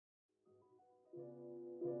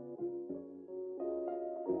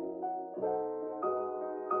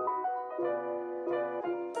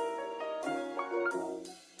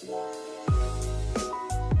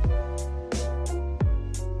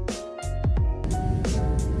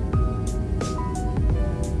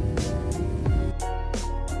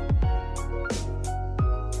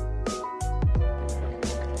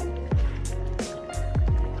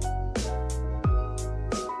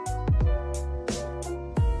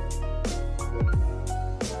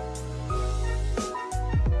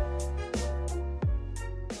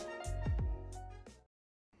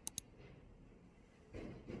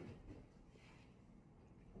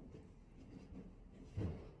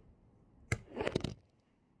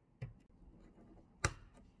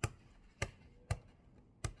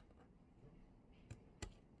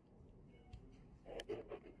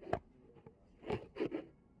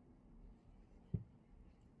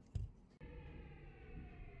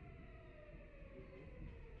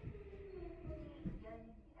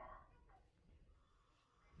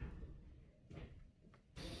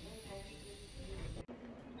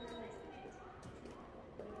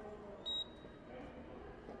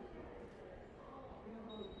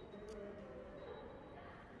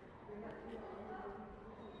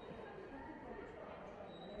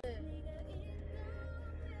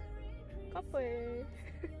예뻐해.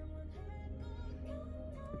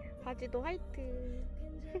 바지도 화이트.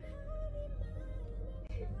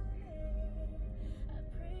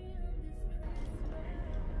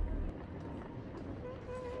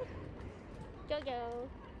 저기요.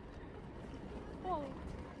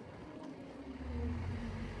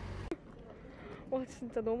 와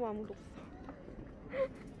진짜 너무 아무도 없어.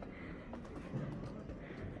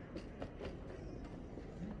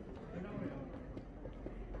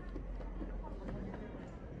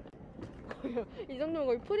 이 정도면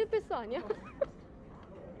거의 프리패스 아니야?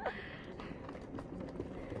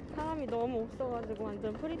 사람이 너무 없어가지고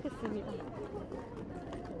완전 프리패스입니다.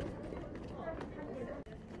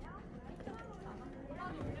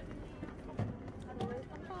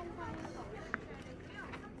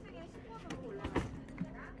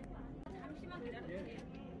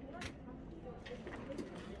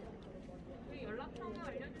 연락처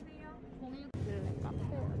알려주세요. 01 카페.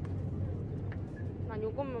 난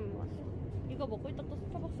요것만 먹었어. 이거 먹고 있다 또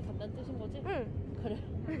스타벅스 간다는 뜻인 거지? 응. 그래.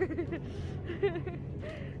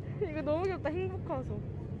 이거 너무 귀엽다.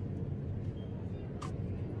 행복하소.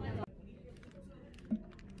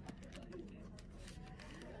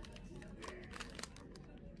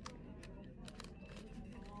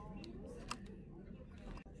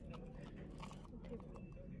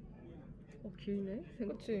 길네?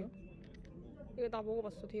 그치? 이거 나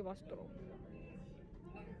먹어봤어. 되게 맛있더라고.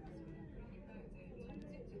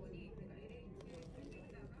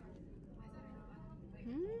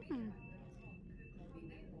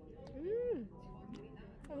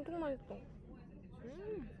 엄청 맛있어.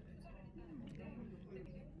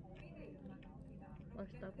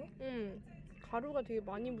 맛있다고? 가루가 되게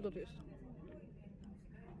많이 묻어져 있어.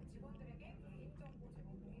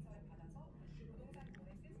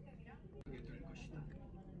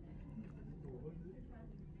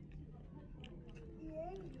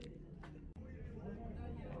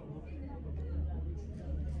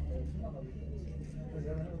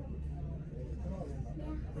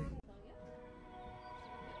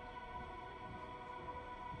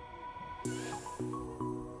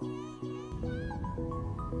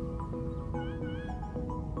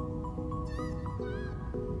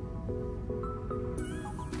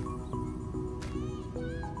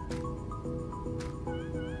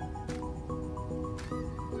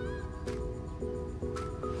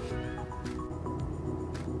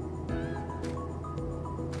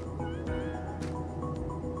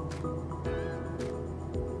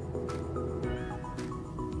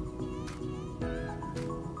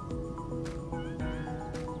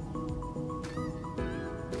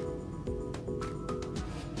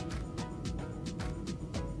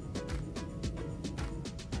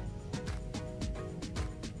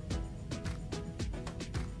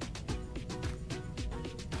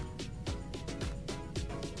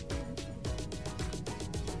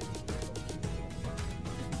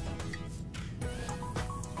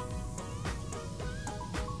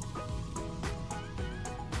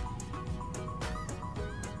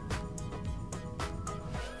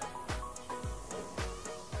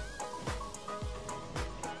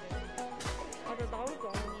 나오지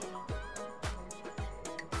않아.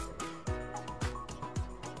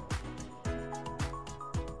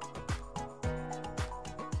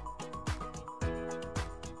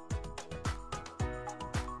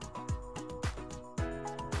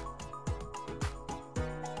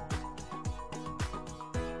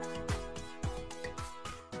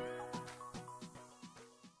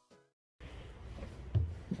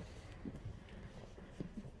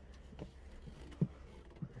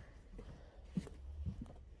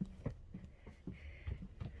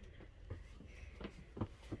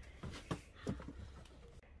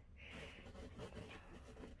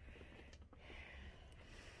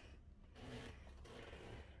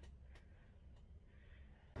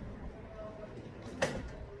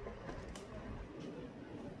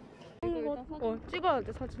 찍어야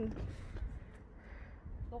돼 사진.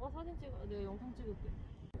 너가 사진 찍어. 내가 영상 찍을게.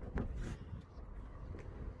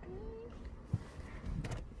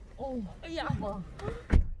 어우, 야, 봐.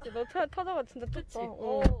 너 타다가 진짜 좁다.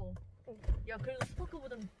 야, 그래도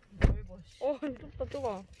스파크보단 넓어. 좁다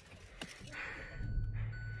좁아.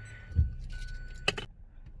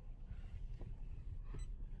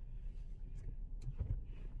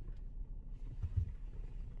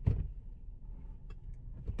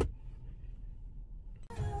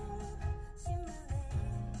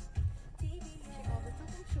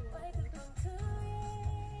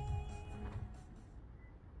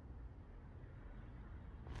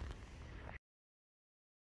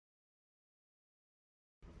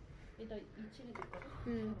 일단 2층에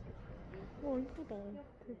있거든? 와 이쁘다.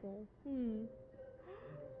 대박.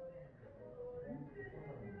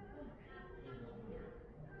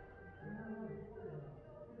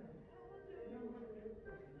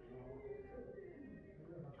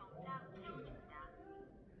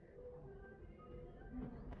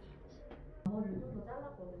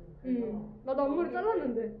 나도 앞머리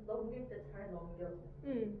잘랐는데. 넘길 때 잘 넘겨.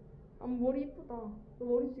 응. 앞머리 예쁘다. 너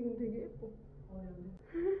머리 지금 되게 예뻐.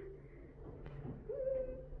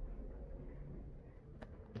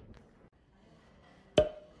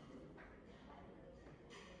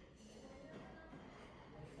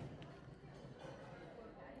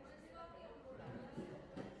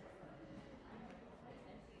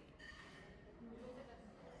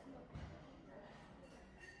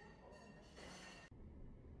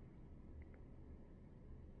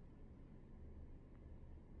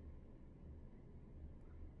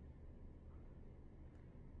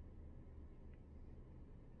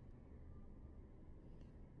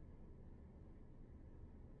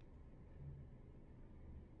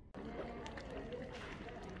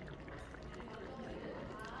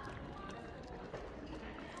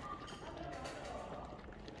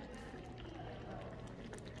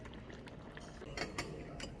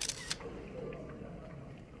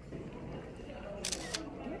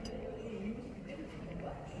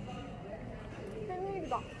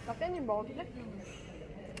 깻잎이다. 나 깻잎 먹어도 돼?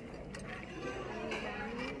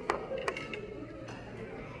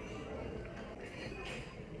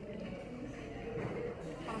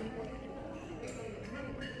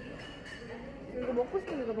 이거 먹고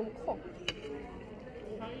싶은데 너무 커.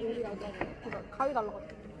 여기 나가. 그러니까 가위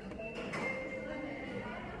달라가지고.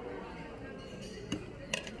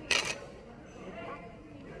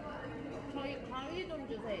 저희 가위 좀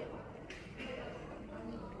주세요.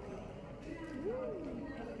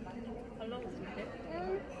 달라고 줄게.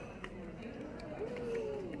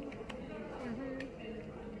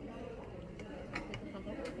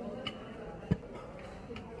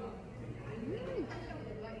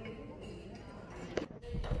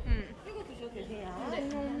 이거 드셔도 되세요. 네.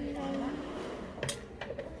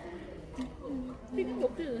 튀김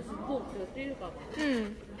없이는 수도 없어요. 찔까봐.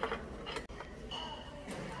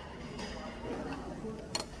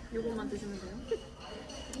 요것만 드시면 돼요.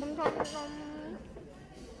 감사합니다.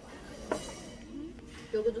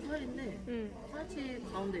 여기도 살인데 살치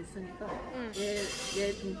가운데 있으니까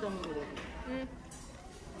얘 중점으로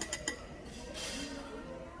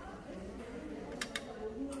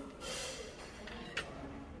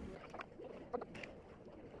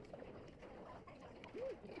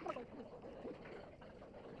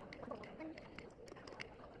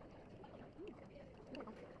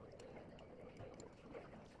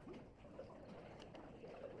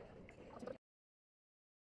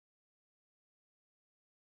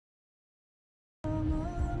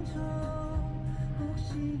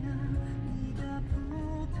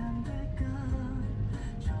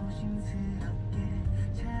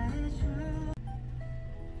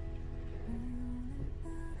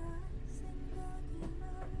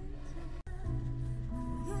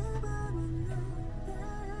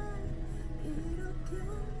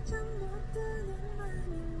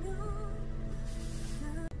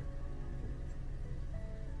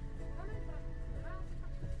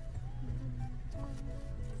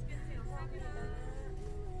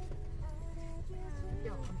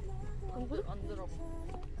먹어. 안 들어.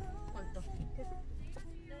 맛있다.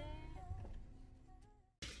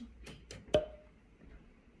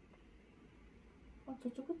 아,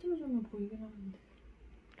 저쪽 끝으로 주면 보이긴 하는데.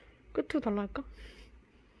 끝으로 달랄까?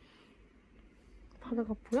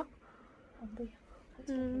 바다가 보여? 안 보여.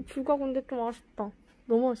 뷰가 근데 좀 아쉽다.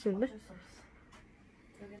 너무 아쉬운데? 어쩔 수 없어.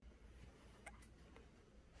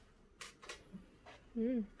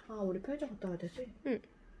 아, 우리 편의점 갔다 와야 되지? 응.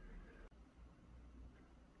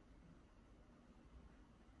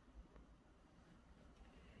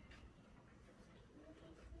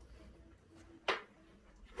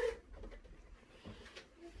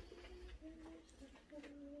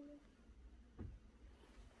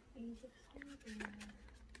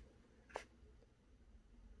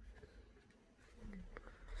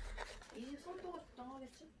 이 선도가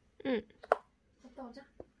적당하겠지? 응. 갔다 오자.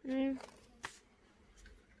 응.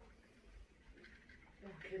 야,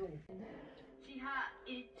 괴로워. 지하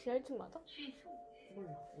 1층 맞아?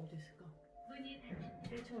 몰라, 어디 있을까?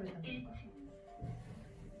 1층으로 일단 가볼까?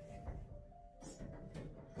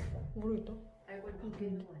 모르겠다. 알고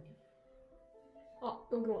있는 거 아니야? 아,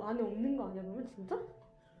 여기 안에 없는 거 아니야, 그러면 진짜?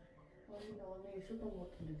 아니, 나 안에 있었던 거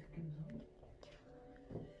같은데, 느낌상.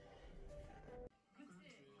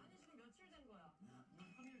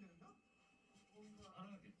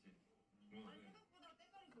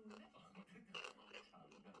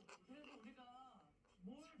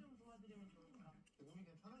 몸이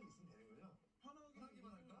그냥 편하게 있으면 되는 거죠?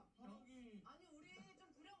 편하기만 할까? 편하기. 아니 우리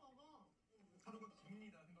좀 부려 먹어. 하루가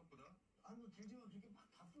깁니다 생각보다. 아니 뭐 길지만 그렇게 막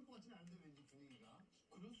바쁠 것 같지는 않은데 왠지 분위기가.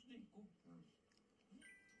 그럴 수도 있고.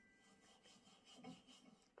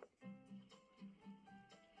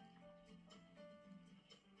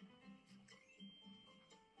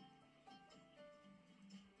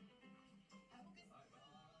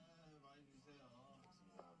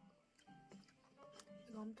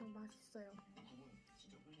 엄청 맛있어요. 국은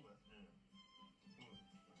진짜 끓인 거야? 응. 어디다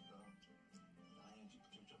아닌지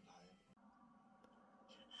직접 다 해.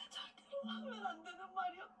 절대로 하면 안 되는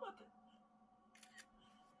말이었거든.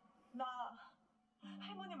 나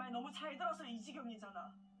할머니 말 너무 잘 들어서 이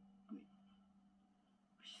지경이잖아.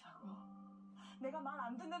 의시사고. 내가 말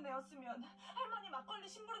안 듣는 애였으면 할머니 막걸리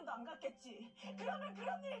심부름도 안 갔겠지. 그러면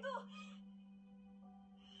그런 일도.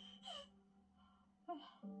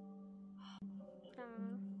 짠.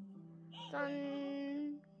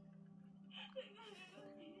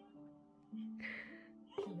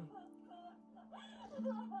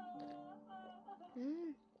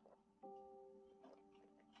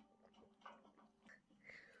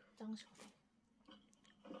 짱 시원해.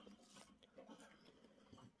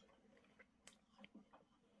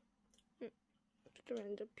 좀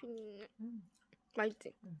안 잡히네.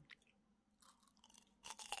 맛있지?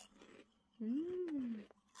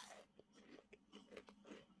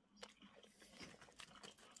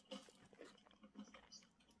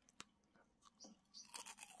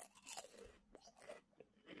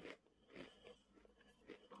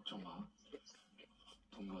 걱정 마.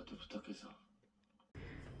 동무한테 부탁해서